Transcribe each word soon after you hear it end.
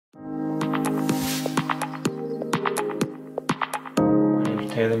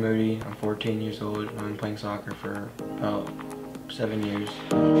Taylor Moody. I'm 14 years old. I've been playing soccer for about 7 years.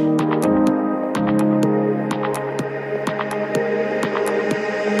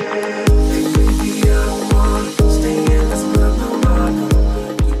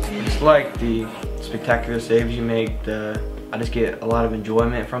 It's like the spectacular saves you make. I just get a lot of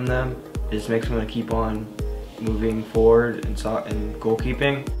enjoyment from them. It just makes me want to keep on moving forward in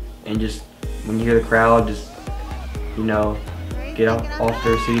goalkeeping, and just when you hear the crowd just, you know, get off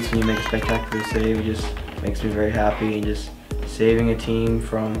their seats when you make a spectacular save, it just makes me very happy. And just saving a team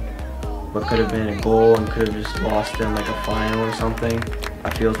from what could have been a goal and could have just lost them like a final or something, I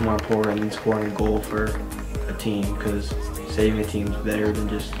feel it's more important than scoring a goal for a team, because saving a team is better than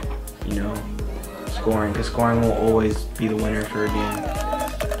just, you know, scoring, because scoring won't always be the winner for a game.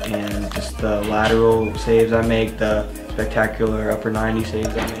 And just the lateral saves I make, the spectacular upper 90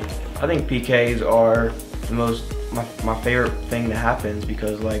 saves I make. I think PKs are my favorite thing that happens,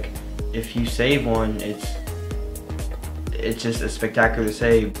 because like if you save one, it's just a spectacular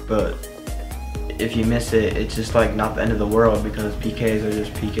save, but if you miss it, it's just like not the end of the world, because PKs are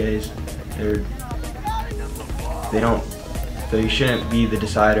just PKs. They shouldn't be the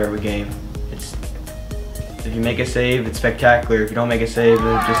decider of a game. If you make a save, it's spectacular. If you don't make a save,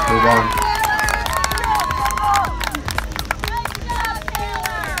 then just move on.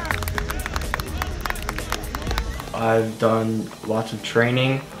 I've done lots of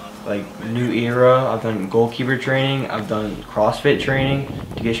training, like New Era. I've done goalkeeper training. I've done CrossFit training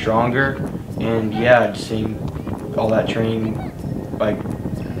to get stronger. And yeah, just seeing all that training like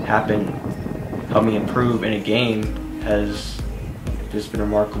happen, help me improve in a game, has just been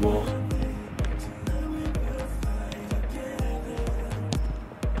remarkable.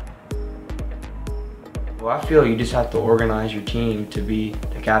 Well, I feel you just have to organize your team to be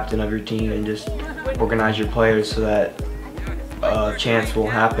the captain of your team, and just organize your players so that a chance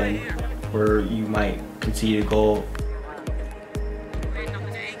won't happen where you might concede a goal.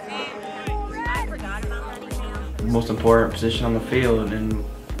 The most important position on the field, and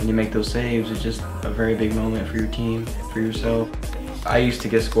when you make those saves, it's just a very big moment for your team, for yourself. I used to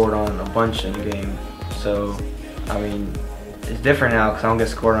get scored on a bunch in a game, so I mean, it's different now because I don't get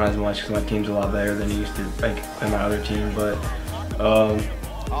scored on as much because my team's a lot better than it used to, like than my other team. But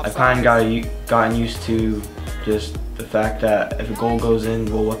I've kind of gotten used to just the fact that if a goal goes in,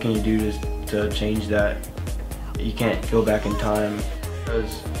 well, what can you do to change that? You can't go back in time,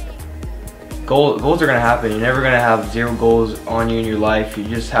 because goals are gonna happen. You're never gonna have 0 goals on you in your life. You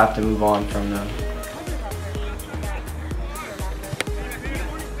just have to move on from them.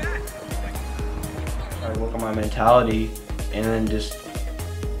 I work on my mentality, and then just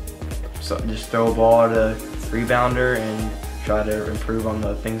throw a ball at a rebounder and try to improve on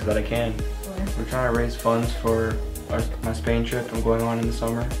the things that I can. We're trying to raise funds for my Spain trip I'm going on in the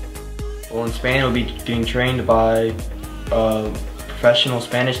summer. Well, in Spain we'll be getting trained by professional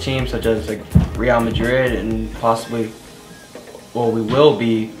Spanish teams such as like Real Madrid, and possibly, well, we will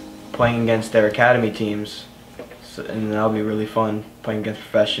be playing against their academy teams, and that'll be really fun playing against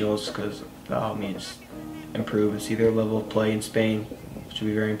professionals, because that'll help me just improve and see their level of play in Spain, which will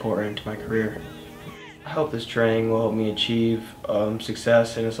be very important to my career. I hope this training will help me achieve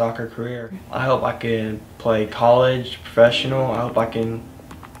success in a soccer career. I hope I can play college, professional. I hope I can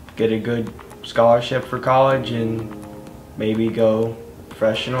get a good scholarship for college and maybe go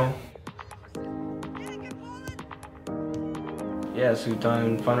professional. Yes, we've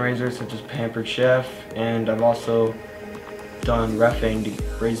done fundraisers such as Pampered Chef, and I've also done reffing to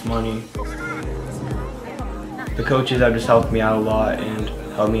raise money. The coaches have just helped me out a lot and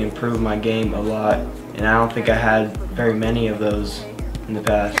helped me improve my game a lot, and I don't think I had very many of those in the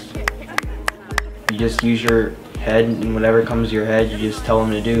past. You just use your head, and whatever comes to your head, you just tell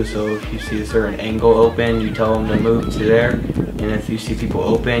them to do. So if you see a certain angle open, you tell them to move to there, and if you see people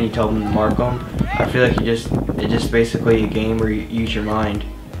open, you tell them to mark them. I feel like it's just basically a game where you use your mind,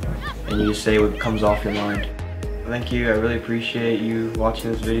 and you just say what comes off your mind. Thank you, I really appreciate you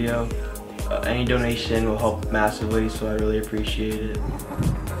watching this video. Any donation will help massively, so I really appreciate it.